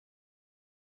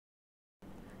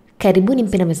Karibuni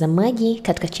mpenda mtazamaji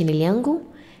katika channel yangu.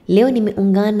 Leo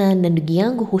nimeungana na ndugu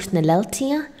yangu Husna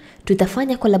Laltia.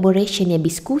 Tutafanya collaboration ya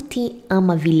biskuti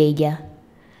ama vileja.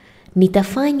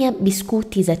 Nitafanya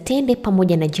biskuti za tende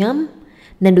pamoja na jam,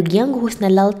 na ndugu yangu Husna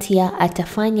Laltia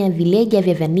atafanya vileja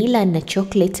vya vanila na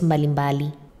chocolate mbalimbali.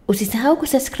 Usisahau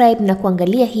kusubscribe na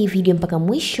kuangalia hii video mpaka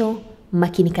mwisho.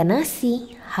 Makinika nasi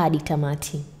hadi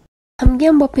tamati.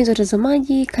 Hamjambo wapenzi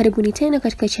watazamaji, karibuni tena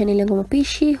katika channel yangu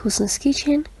Mapishi Husna's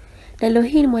Kitchen. Na leo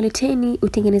hii nimewaleteni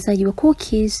utengenezaji wa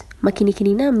cookies.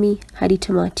 Makinikini nami hadi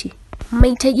tamati.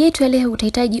 Mahitaji yetu ya leo,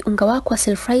 utahitaji unga wako wa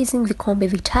self rising vikombe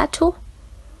 3,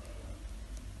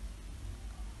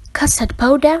 custard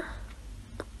powder,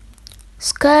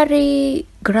 sukari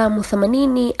gramu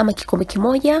 80 ama kikombe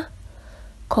kimoja,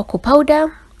 cocoa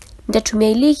powder, nitatumia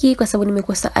iliki kwa sababu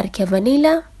nimekosa arki ya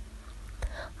vanila,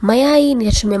 mayai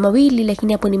nitatumia mawili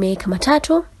lakini hapo nimeweka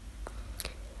 3,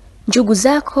 njugu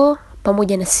zako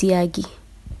pamoja na siagi.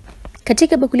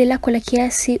 Katika bakuli lako la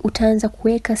kiasi utaanza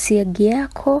kuweka siagi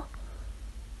yako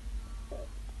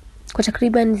kwa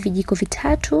takriban vijiko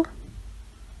 3.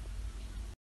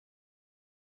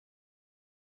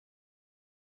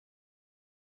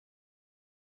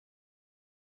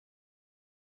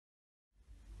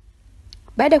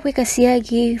 Baada ya kuweka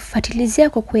siagi, fatilizia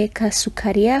kwa kuweka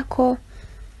sukari yako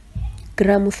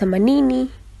gramu 80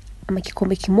 ama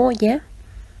kikombe kimoja.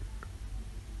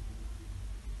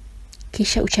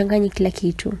 Kisha uchanganye kila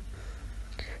kitu.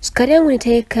 Sukari yangu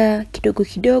nitaweka kidogo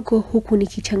kidogo huku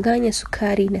nikichanganya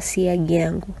sukari na siagi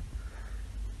yangu.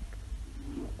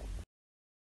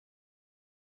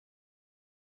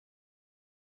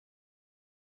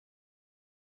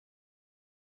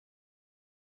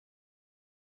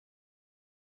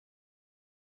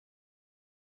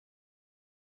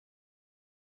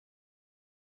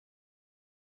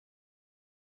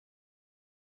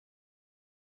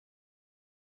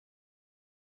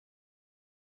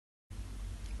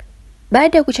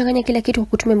 Baada ya kuchanganya kila kitu kwa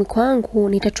kutumia mikono yangu,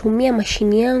 nitatumia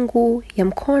mashini yangu ya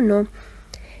mkono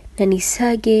na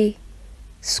nisage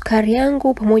sukari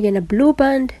yangu pamoja na blue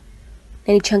band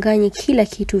na nichanganye kila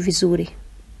kitu vizuri.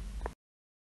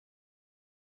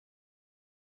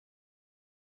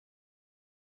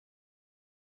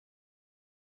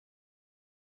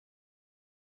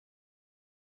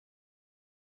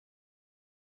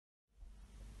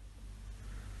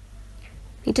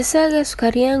 Nitasaga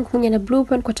sukari yangu pamoja na blue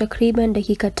band kwa takriban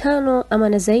dakika 5 ama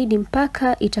na zaidi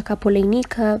mpaka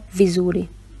itakapolainika vizuri.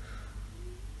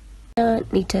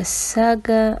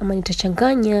 Nitasaga ama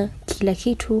nitachanganya kila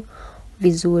kitu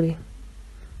vizuri.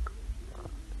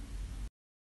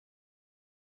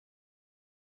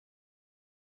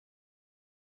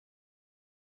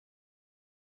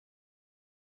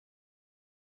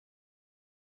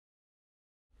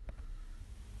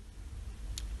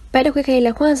 Baada ya kuweka ile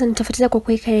la kwanza, nitafuatilia kwa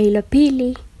kuweka ile la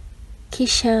pili,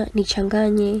 kisha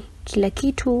nichanganye kila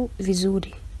kitu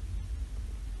vizuri.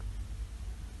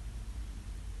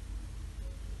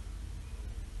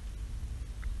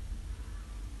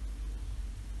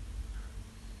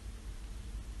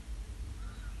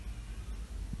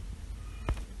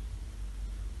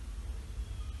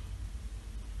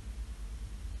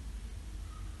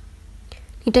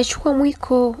 Nitachukua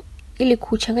mwiko ili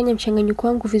kuchanganya mchanganyiko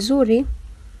wangu vizuri.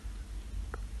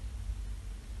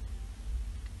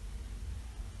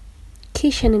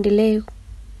 Kisha niendelee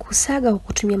kusaga kwa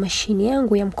kutumia mashini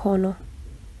yangu ya mkono.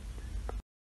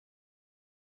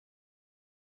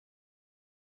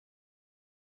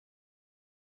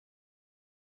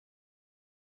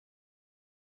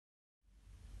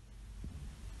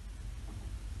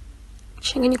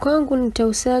 Mchanganyiko wangu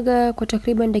nitausaga kwa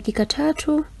takriban dakika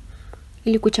 3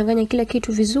 ili kuchanganya kila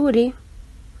kitu vizuri.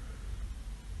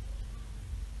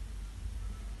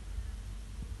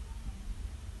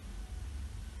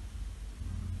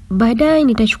 Baadaye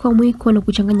nitachukua mwiko na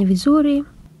kuchanganya vizuri.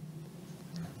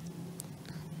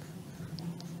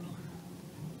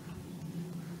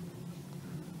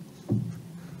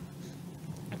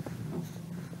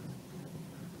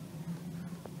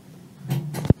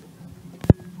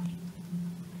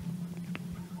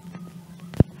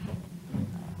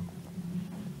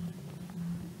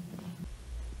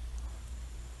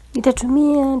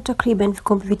 Nitatumia takriban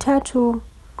vikombe 3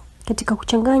 katika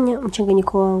kuchanganya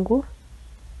mchanganyiko wangu.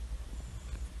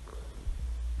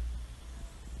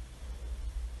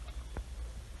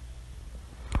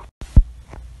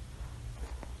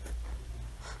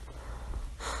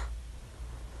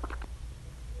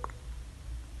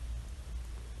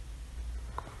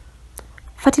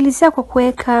 Fatilizia kwa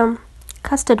kuweka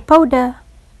custard powder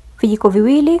vijiko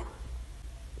 2,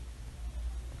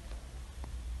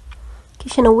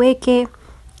 kisha na uweke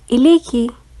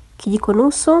iliki kijiko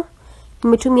nusu.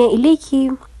 Nimetumia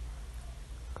iliki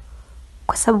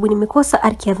kwa sababu nimekosa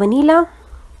arki ya vanila.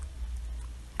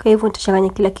 Kwa hivyo nitachanganya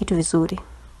kila kitu vizuri.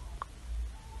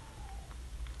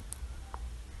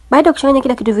 Baada ya kuchanganya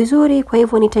kila kitu vizuri, kwa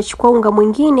hivyo nitachukua unga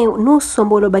mwingine nusu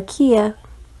ambao ulobakia.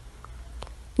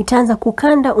 Nitaanza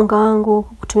kukanda unga wangu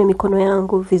kutumia mikono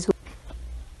yangu vizuri.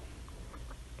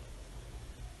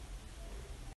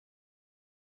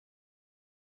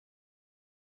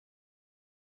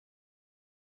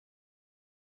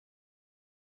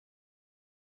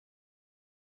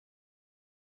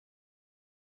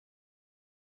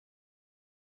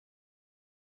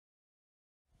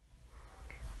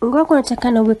 Unga wako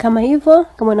unatakana uwe kama hivyo,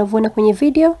 kama unavyoona kwenye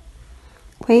video.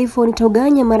 Kwa hivyo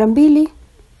nitaugawanya mara mbili.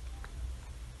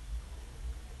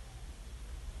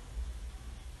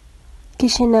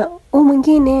 Kisha na huu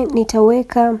mwingine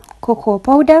nitaweka cocoa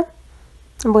powder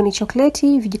ambayo ni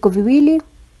chokoleti, vijiko viwili.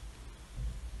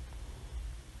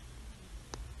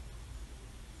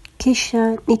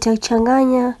 Kisha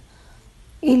nitachanganya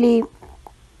ili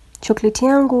chokoleti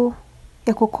yangu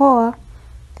ya kokoa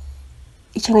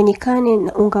ichanganyikane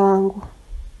na unga wangu.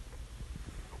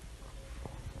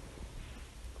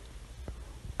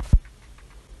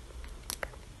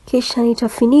 Kisha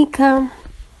nitafunika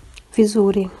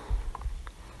vizuri.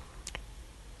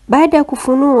 Baada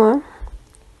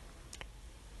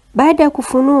ya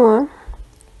kufunua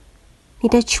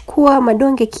nitachukua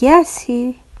madonge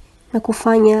kiasi na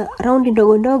kufanya raundi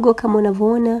ndogo ndogo kama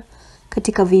unavyoona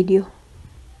katika video.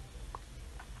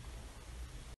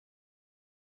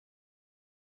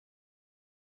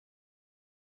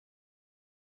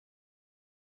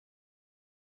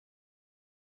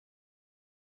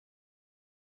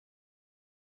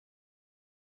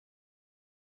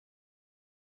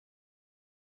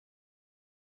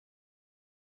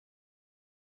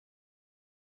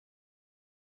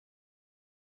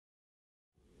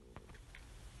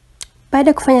 Baada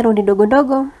ya kufanya raundi ndogo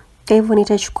ndogo, kwa hivyo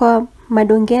nitachukua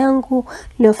madonge yangu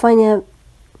niliyofanya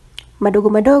madogo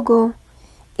madogo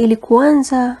ili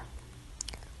kuanza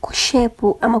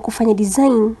kushape ama kufanya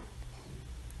design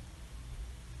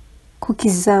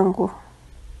cookies zangu.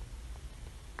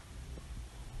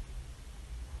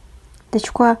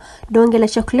 Nitachukua donge la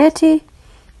chokoleti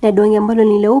na donge ambalo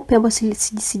ni leupe ambalo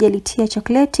sijalitia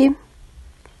chokoleti.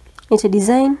 Nita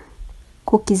design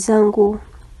cookies zangu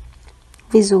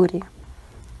vizuri.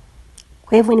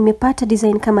 Kwa hivyo nimepata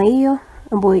design kama hiyo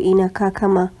ambayo inakaa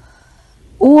kama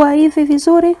ua hivi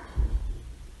vizuri.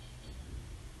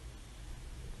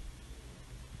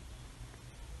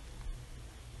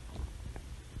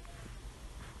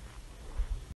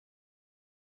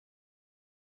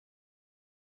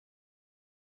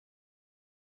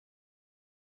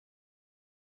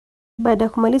 Baada ya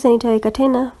kumaliza nitaweka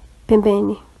tena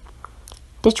pembeni.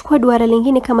 Nitachukua duara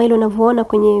lingine kama hilo unavyoona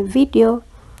kwenye video.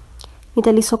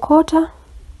 Nitalisokota.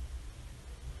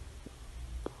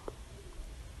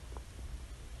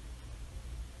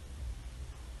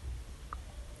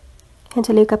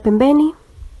 Nitaliweka pembeni.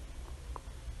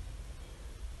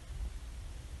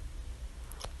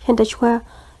 Nitachukua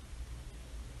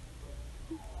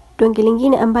donge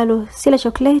lingine ambalo si la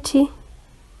chokoleti.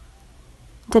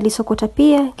 Nitalisokota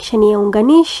pia kisha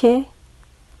niyaunganishe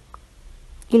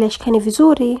ili ashikane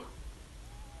vizuri.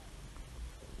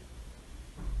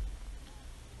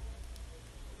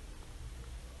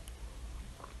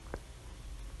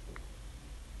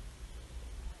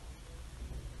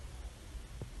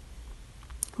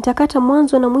 Nitakata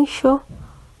mwanzo na mwisho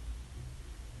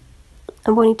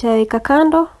ambao nitaweka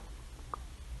kando.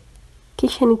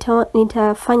 Kisha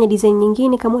nitafanya design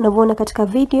nyingine kama unavyoona katika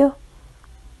video.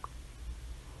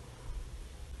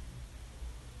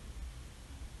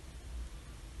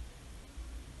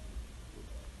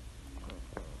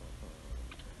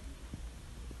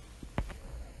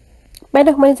 Baada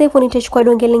ya kumaliza hivyo nitachukua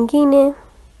donge lingine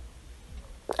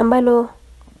ambalo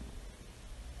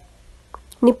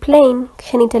ni plain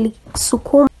kisha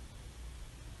nitalisukuma.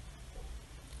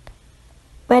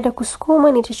 Baada ya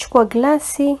kusukuma nitachukua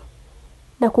glasi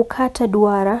na kukata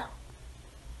duara.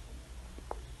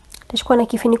 Nitachukua na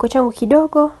kifuniko changu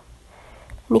kidogo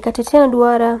nikate tena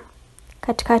duara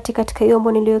katika hiyo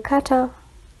ambayo niliyokata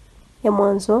ya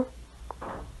mwanzo.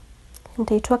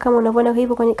 Nitaitoa kama unavyoona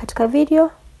hivyo katika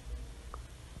video.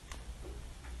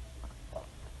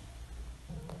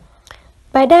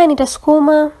 Baadaye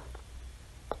nitasukuma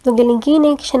donge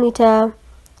lingine kisha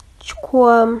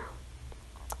nitachukua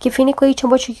kifuniko hicho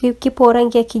ambacho kipo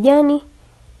rangi ya kijani.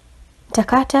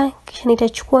 Nitakata kisha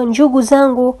nitachukua njugu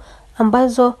zangu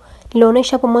ambazo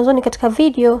nilionyesha hapo mwanzoni katika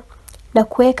video na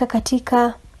kuweka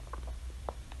katika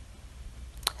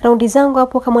raundi zangu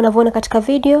hapo kama unavyoona katika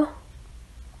video.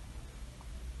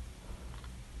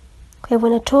 Kwa hivyo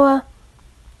natoa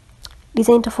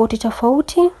design tofauti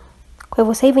tofauti. Kwa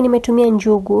hivyo sasa hivi nimetumia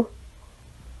njugu.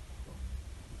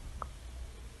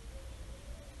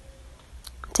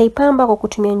 Taipamba kwa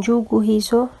kutumia njugu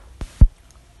hizo.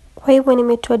 Kwa hivyo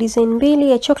nimetoa design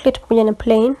mbili ya chocolate pamoja na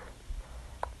plain.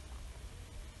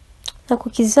 Na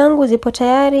kuki zangu zipo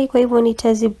tayari, kwa hivyo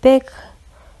nitazibake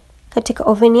katika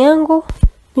oven yangu.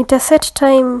 Nita set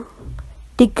time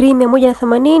degree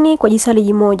 180 kwa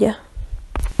jisali moja.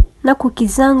 Na kuki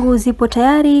zangu zipo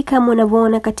tayari kama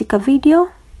unavyoona katika video.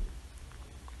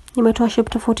 Nimetoa shape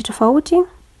tofauti tofauti.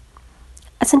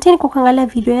 Asanteni kwa kuangalia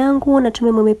video yangu,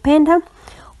 natumai mmependa.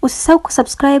 Usisahau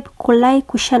kusubscribe, kulike,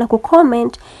 kushare na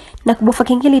kucomment na kubofya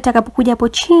kengele itakapokuja hapo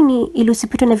chini ili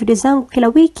usipitwe na video zangu kila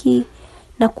wiki.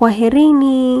 Na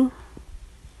kwaherini.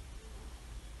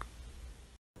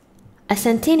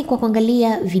 Asanteni kwa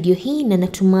kuangalia video hii na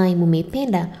natumai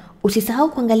mumeipenda. Usisahau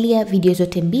kuangalia video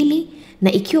zote mbili,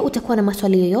 na ikiwa utakuwa na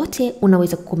maswali yoyote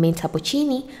unaweza kucomment hapo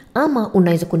chini, ama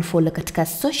unaweza kunifollow katika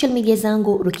social media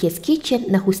zangu Rukia's Kitchen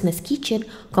na Husna's Kitchen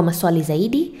kwa maswali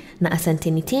zaidi. Na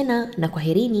asanteni tena na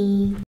kwaherini.